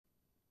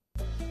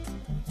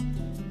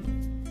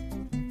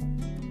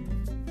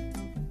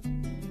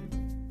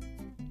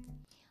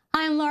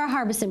Hi, I'm Laura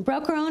Harbison,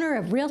 broker-owner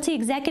of Realty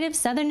Executive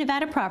Southern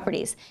Nevada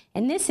Properties,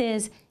 and this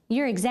is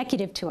your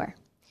Executive Tour.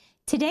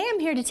 Today I'm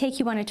here to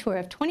take you on a tour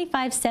of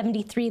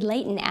 2573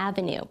 Leighton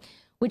Avenue,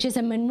 which is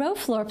a Monroe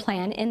floor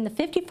plan in the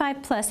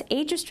 55-plus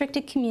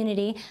age-restricted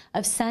community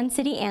of Sun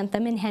City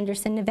Anthem in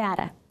Henderson,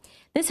 Nevada.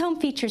 This home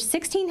features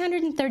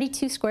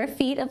 1,632 square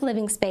feet of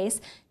living space,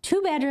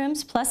 2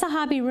 bedrooms plus a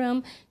hobby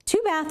room,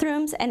 2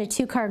 bathrooms, and a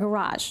 2-car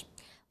garage.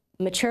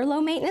 Mature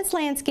low-maintenance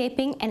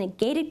landscaping and a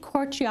gated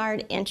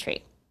courtyard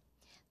entry.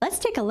 Let's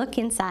take a look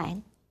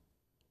inside.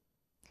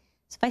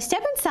 So if I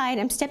step inside,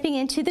 I'm stepping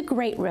into the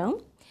great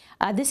room.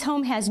 This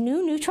home has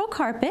new neutral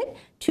carpet,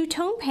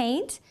 2-tone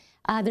paint.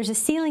 There's a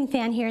ceiling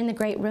fan here in the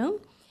great room.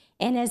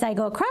 And as I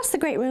go across the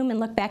great room and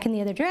look back in the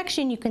other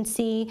direction, you can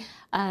see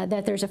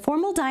that there's a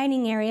formal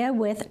dining area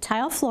with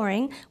tile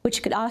flooring,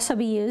 which could also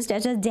be used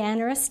as a den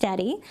or a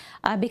study,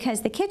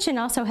 because the kitchen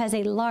also has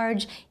a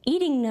large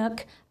eating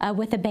nook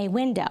with a bay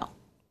window.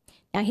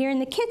 Now here in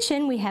the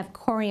kitchen, we have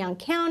Corian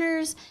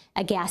counters,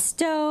 a gas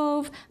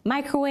stove,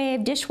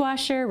 microwave,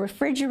 dishwasher,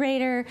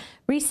 refrigerator,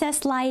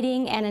 recessed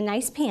lighting, and a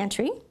nice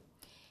pantry.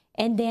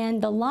 And then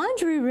the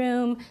laundry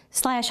room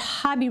 /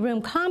 hobby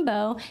room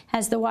combo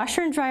has the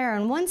washer and dryer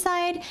on one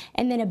side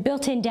and then a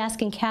built-in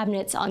desk and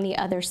cabinets on the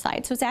other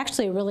side. So it's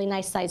actually a really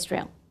nice sized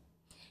room.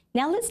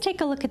 Now let's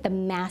take a look at the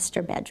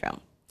master bedroom.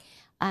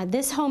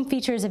 This home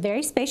features a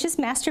very spacious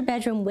master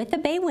bedroom with a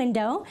bay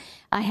window.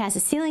 It has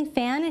a ceiling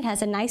fan. It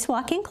has a nice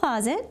walk-in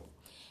closet.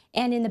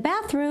 And in the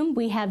bathroom,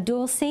 we have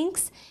dual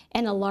sinks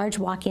and a large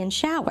walk-in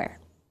shower.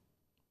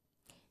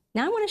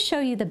 Now I want to show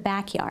you the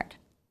backyard.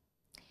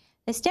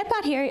 I step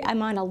out here,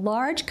 I'm on a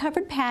large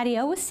covered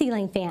patio with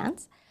ceiling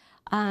fans.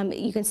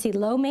 You can see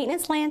low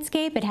maintenance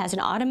landscape. It has an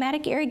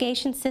automatic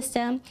irrigation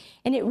system,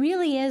 and it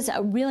really is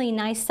a really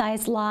nice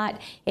sized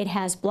lot. It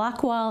has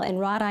block wall and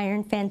wrought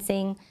iron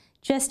fencing.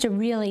 Just a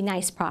really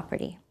nice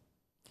property.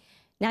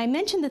 Now I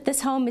mentioned that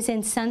this home is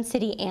in Sun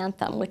City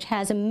Anthem, which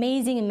has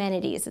amazing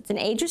amenities. It's an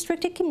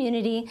age-restricted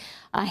community,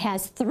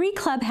 has 3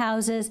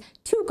 clubhouses,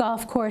 2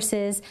 golf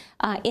courses,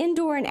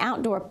 indoor and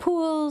outdoor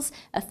pools,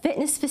 a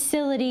fitness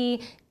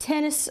facility,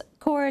 tennis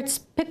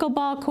courts,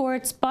 pickleball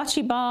courts,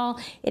 bocce ball.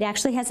 It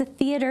actually has a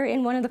theater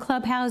in one of the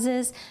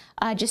clubhouses,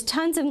 just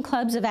tons of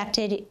clubs and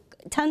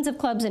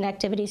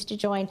activities to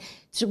join.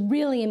 It's a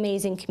really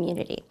amazing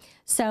community.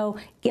 So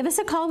give us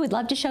a call. We'd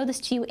love to show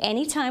this to you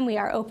anytime. We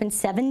are open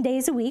 7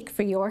 days a week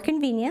for your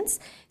convenience.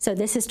 So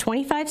this is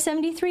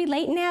 2573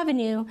 Leighton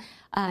Avenue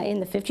in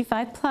the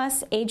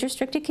 55-plus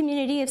age-restricted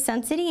community of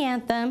Sun City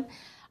Anthem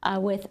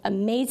with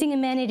amazing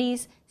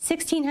amenities,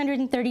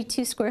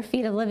 1,632 square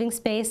feet of living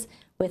space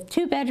with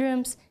 2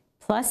 bedrooms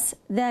plus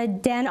the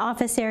den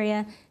office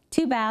area,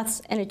 2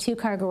 baths, and a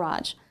 2-car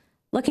garage.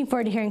 Looking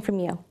forward to hearing from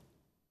you.